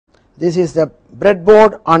this is the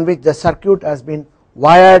breadboard on which the circuit has been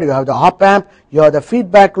wired. You have the op amp, you have the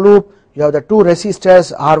feedback loop, you have the two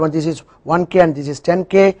resistors R1, this is 1K and this is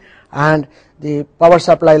 10K, and the power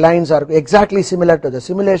supply lines are exactly similar to the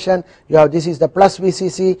simulation. You have, this is the plus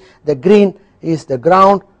VCC, the green is the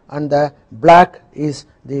ground, and the black is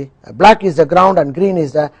the ground and green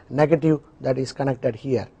is the negative that is connected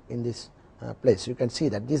here in this place. You can see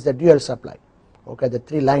that this is the dual supply. Okay, the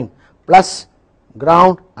three line plus,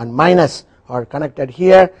 ground and minus are connected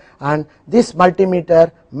here, and this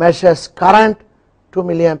multimeter measures current 2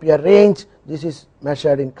 milliampere range. This is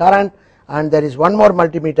measured in current, and there is one more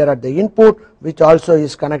multimeter at the input which also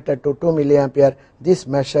is connected to 2 milliampere. This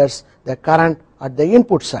measures the current at the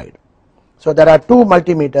input side. So there are two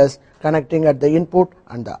multimeters connecting at the input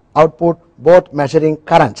and the output, both measuring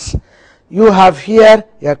currents. You have here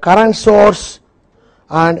a current source,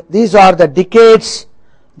 and these are the decades.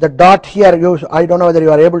 The dot here, I don't know whether you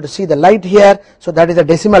are able to see the light here, so that is a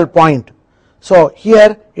decimal point. So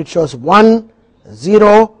here it shows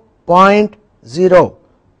 10.0,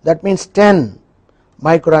 that means 10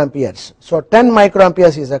 microamperes. So 10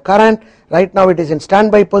 microamperes is the current. Right now it is in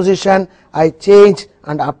standby position. I change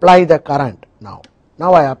and apply the current now.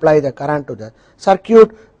 Now I apply the current to the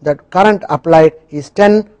circuit. That current applied is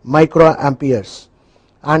 10 microamperes,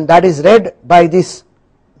 and that is read by this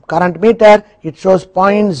current meter. It shows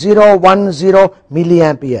 0.010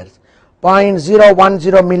 milliamperes.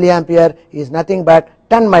 0.010 milliampere is nothing but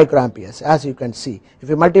 10 microamperes, as you can see. If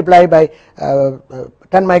you multiply by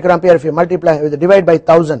 10 microampere, if you multiply with divide by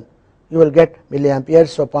 1000, you will get milliamperes.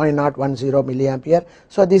 So 0.010 milliampere.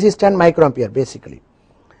 So this is 10 microampere basically.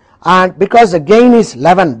 And because the gain is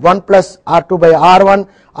 11, 1 plus R2 by R1,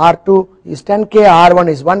 R2 is 10K, R1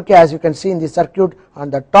 is 1K, as you can see in the circuit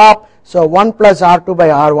on the top. So 1 plus R2 by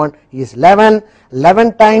R1 is 11.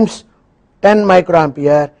 11 times 10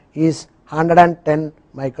 microampere is 110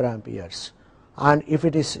 microamperes, and if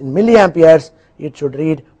it is in milliamperes it should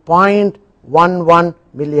read 0.11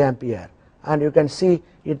 milliampere, and you can see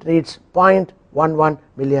it reads 0.11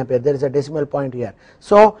 milliampere. There is a decimal point here.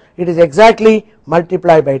 So it is exactly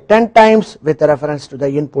multiplied by 10 times with reference to the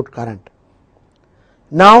input current.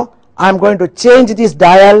 Now I am going to change this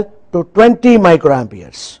dial to 20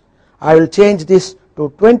 microamperes. I will change this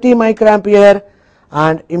to 20 microampere,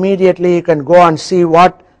 and immediately you can go and see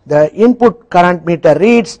what the input current meter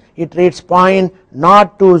reads. It reads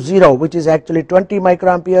 0.020, which is actually 20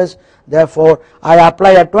 microamperes. Therefore I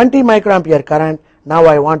apply a 20 microampere current. Now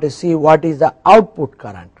I want to see what is the output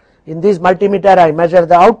current. In this multimeter I measure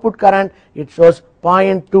the output current. It shows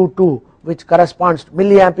 0.22, which corresponds to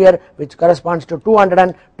milliampere, which corresponds to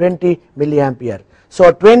 220 milliampere.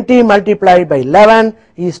 So 20 multiplied by 11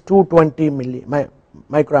 is 220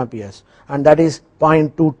 microamperes, and that is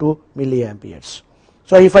 0.22 milliamperes.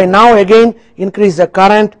 So if I now again increase the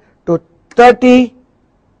current to 30,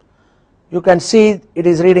 you can see it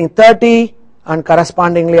is reading 30, and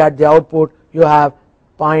correspondingly at the output you have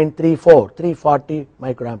 0.34, 340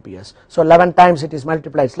 microamperes. So 11 times it is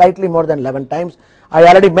multiplied, slightly more than 11 times. I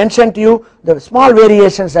already mentioned to you the small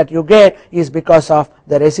variations that you get is because of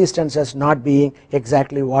the resistances not being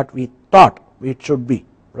exactly what we thought it should be.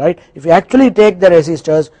 Right? If you actually take the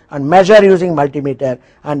resistors and measure using multimeter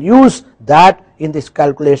and use that in this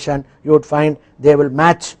calculation, you would find they will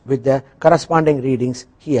match with the corresponding readings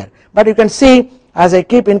here. But you can see as I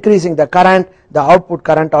keep increasing the current, the output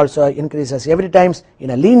current also increases every time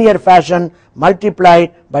in a linear fashion,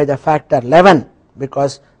 multiplied by the factor 11,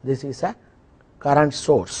 because this is a current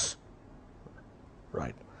source.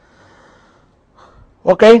 Right?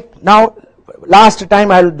 Okay. Now last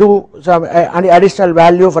time I will do some additional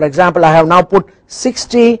value. For example, I have now put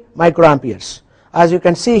 60 microamperes. As you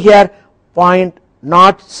can see here,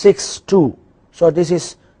 0.062. So this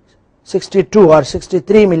is 62 or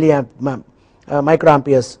 63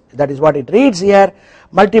 microamperes. That is what it reads here.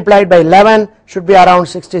 Multiplied by 11 should be around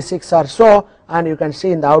 66 or so, and you can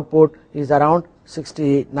see in the output is around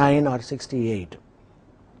 69 or 68.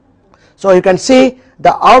 So you can see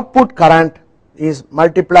the output current is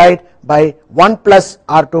multiplied by 1 plus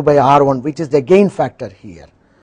R2 by R1, which is the gain factor here.